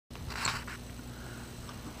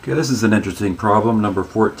Okay, this is an interesting problem, number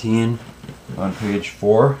 14 on page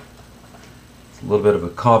 4. It's a little bit of a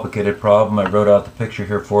complicated problem. I wrote out the picture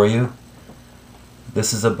here for you.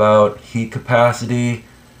 This is about heat capacity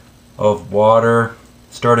of water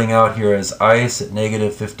starting out here as ice at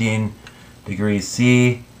negative 15 degrees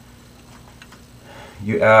C.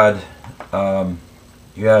 You add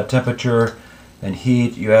temperature and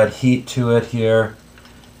heat. You add heat to it here.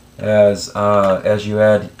 As you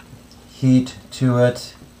add heat to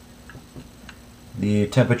it, the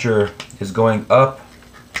temperature is going up.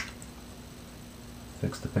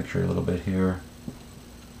 Fix the picture a little bit here.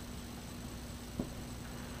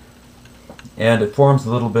 And it forms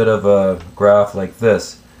a little bit of a graph like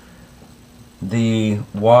this. The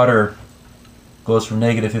water goes from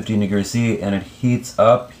negative 15 degrees C and it heats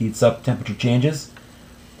up, temperature changes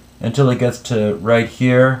until it gets to right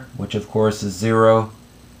here, which of course is 0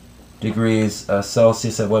 degrees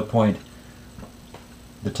Celsius, at what point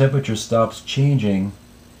the temperature stops changing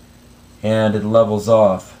and it levels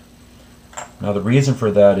off. Now the reason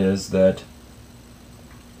for that is that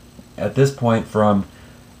at this point from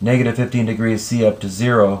negative 15 degrees C up to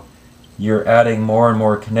 0, you're adding more and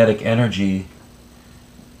more kinetic energy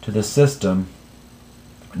to the system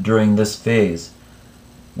during this phase.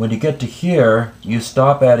 When you get to here, you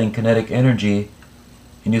stop adding kinetic energy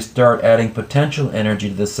and you start adding potential energy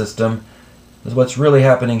to the system. Because what's really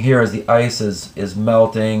happening here is the ice is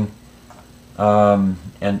melting,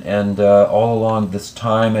 and all along this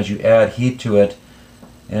time as you add heat to it,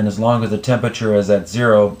 and as long as the temperature is at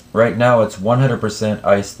 0, right now it's 100%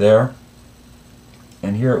 ice there,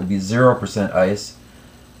 and here it will be 0% ice,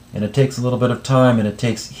 and it takes a little bit of time and it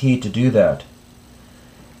takes heat to do that.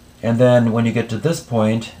 And then when you get to this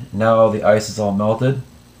point, now the ice is all melted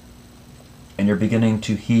and you're beginning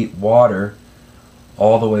to heat water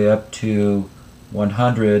all the way up to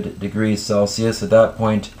 100 degrees Celsius. At that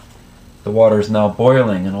point the water is now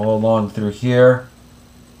boiling, and all along through here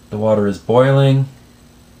the water is boiling.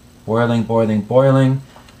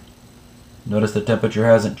 Notice the temperature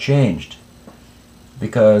hasn't changed,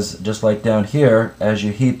 because just like down here, as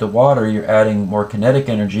you heat the water you're adding more kinetic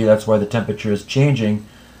energy. That's why the temperature is changing.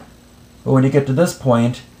 But when you get to this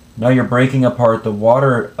point, now you're breaking apart the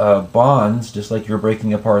water bonds, just like you're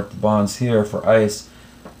breaking apart the bonds here for ice.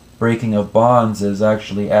 Breaking of bonds is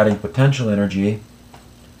actually adding potential energy.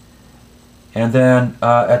 And then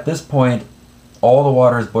at this point, all the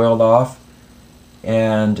water is boiled off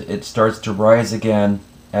and it starts to rise again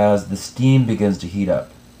as the steam begins to heat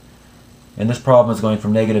up. And this problem is going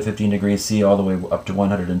from negative 15 degrees C all the way up to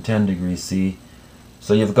 110 degrees C.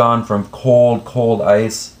 So you've gone from cold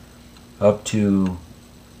ice up to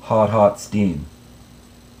hot steam.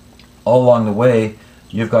 All along the way,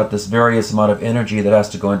 you've got this various amount of energy that has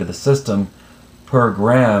to go into the system per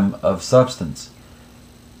gram of substance.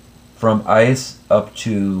 From ice up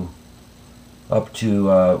to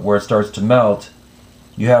where it starts to melt,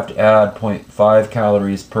 you have to add 0.5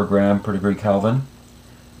 calories per gram per degree Kelvin.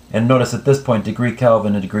 And notice at this point, degree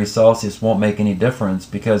Kelvin and degree Celsius won't make any difference,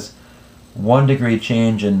 because 1 degree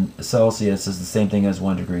change in Celsius is the same thing as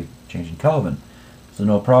 1 degree change in Kelvin. So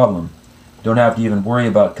no problem. Don't have to even worry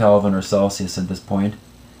about Kelvin or Celsius at this point.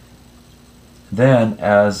 Then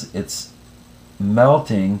as it's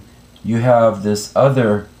melting, you have this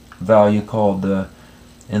other value called the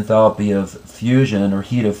enthalpy of fusion, or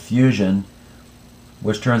heat of fusion,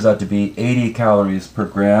 which turns out to be 80 calories per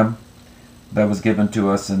gram. That was given to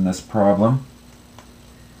us in this problem.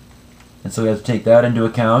 And so we have to take that into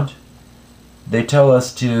account. They tell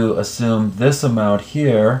us to assume this amount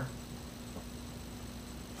here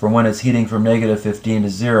for when it's heating from negative 15 to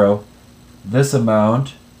 0, this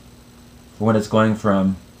amount for when it's going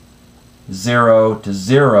from 0 to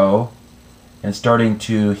 0 and starting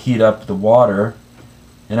to heat up the water.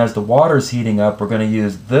 And as the water is heating up, we're going to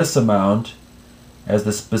use this amount as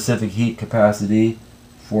the specific heat capacity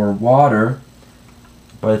for water.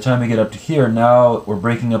 By the time we get up to here, now we're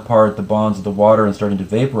breaking apart the bonds of the water and starting to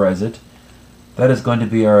vaporize it. That is going to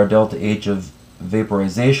be our delta H of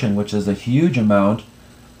vaporization, which is a huge amount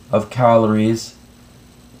of calories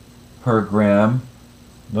per gram.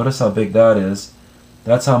 Notice how big that is.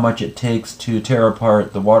 That's how much it takes to tear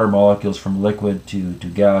apart the water molecules from liquid to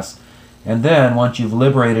gas. And then once you've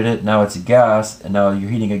liberated it, now it's a gas, and now you're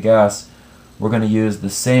heating a gas, we're going to use the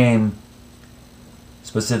same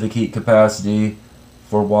specific heat capacity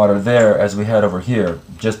for water there as we had over here,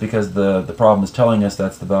 just because the problem is telling us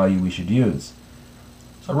that's the value we should use.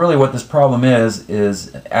 So really what this problem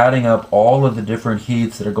is adding up all of the different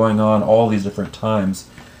heats that are going on all these different times.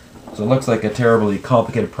 So it looks like a terribly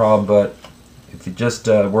complicated problem, but if you just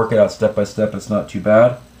work it out step by step, it's not too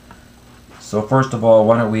bad. So first of all,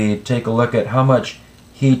 why don't we take a look at how much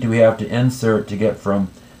heat do we have to insert to get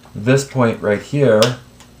from this point right here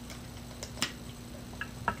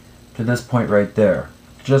to this point right there.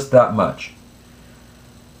 Just that much.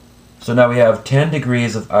 So now we have 10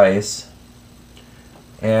 degrees of ice,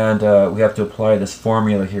 and we have to apply this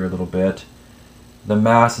formula here a little bit. The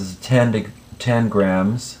mass is 10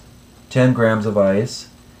 grams, 10 grams of ice.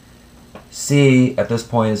 C at this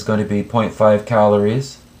point is going to be 0.5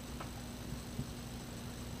 calories.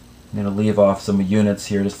 I'm going to leave off some units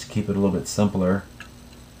here just to keep it a little bit simpler.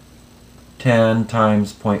 10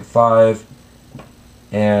 times 0.5,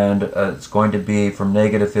 and it's going to be from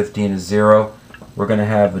negative 15 to 0. We're going to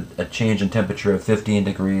have a change in temperature of 15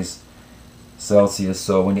 degrees Celsius.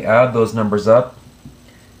 So when you add those numbers up,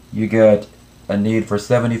 you get a need for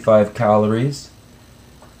 75 calories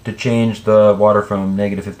to change the water from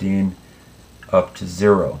negative 15 up to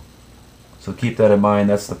 0. So keep that in mind.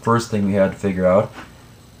 That's the first thing we had to figure out.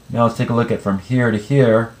 Now let's take a look at from here to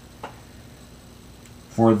here.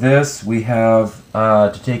 For this, we have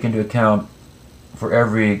to take into account for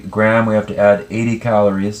every gram we have to add 80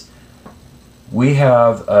 calories. We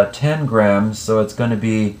have 10 grams, so it's going to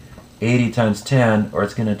be 80 times 10, or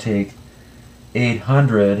it's going to take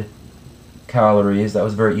 800 calories. That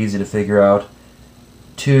was very easy to figure out,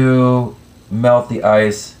 to melt the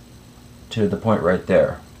ice to the point right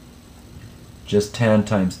there. Just 10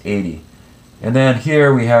 times 80. And then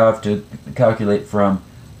here we have to calculate from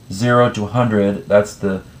 0 to 100. That's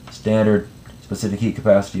the standard specific heat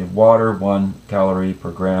capacity of water, 1 calorie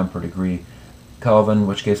per gram per degree Kelvin, in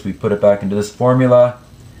which case we put it back into this formula.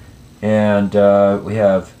 And we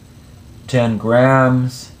have 10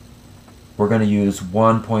 grams. We're going to use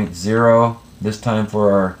 1.0 this time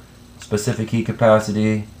for our specific heat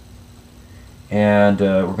capacity. And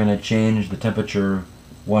we're going to change the temperature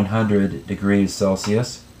 100 degrees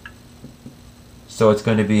Celsius. So it's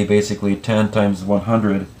going to be basically 10 times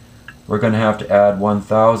 100. We're going to have to add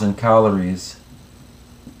 1,000 calories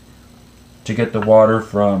to get the water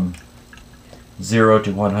from 0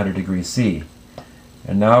 to 100 degrees C.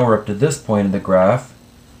 And now we're up to this point in the graph,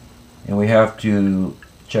 and we have to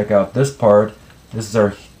check out this part. This is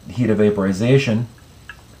our heat of vaporization.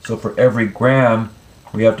 So for every gram,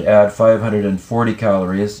 we have to add 540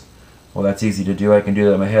 calories. Well, that's easy to do. I can do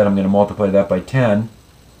that in my head. I'm going to multiply that by 10.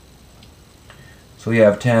 So we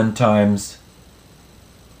have 10 times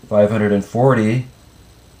 540,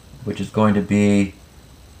 which is going to be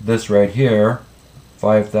this right here,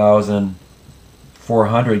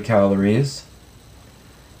 5,400 calories.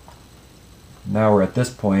 Now we're at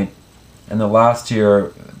this point, and the last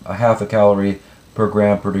here, a half a calorie per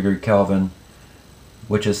gram per degree Kelvin,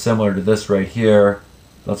 which is similar to this right here.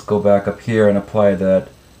 Let's go back up here and apply that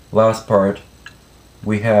last part.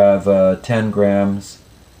 We have 10 grams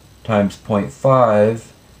times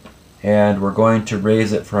 0.5, and we're going to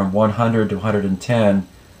raise it from 100 to 110,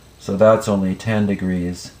 so that's only 10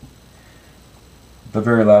 degrees. The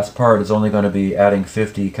very last part is only going to be adding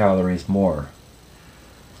 50 calories more.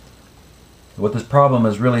 What this problem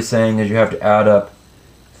is really saying is you have to add up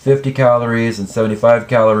 50 calories and 75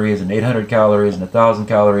 calories and 800 calories and 1,000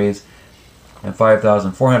 calories and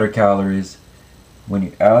 5,400 calories. When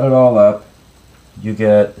you add it all up, you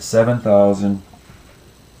get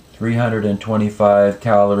 7,325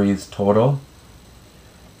 calories total.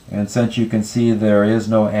 And since you can see there is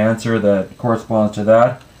no answer that corresponds to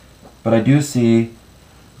that, but I do see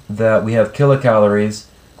that we have kilocalories,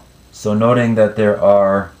 so noting that there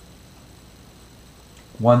are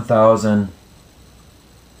 1,000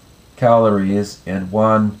 calories in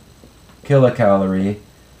 1 kilocalorie,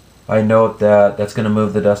 I note that that's going to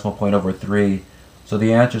move the decimal point over 3. So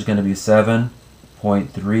the answer is going to be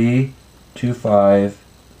 7.325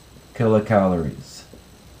 kilocalories,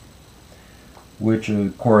 which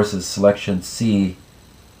of course is selection C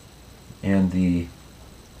in the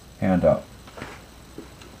handout.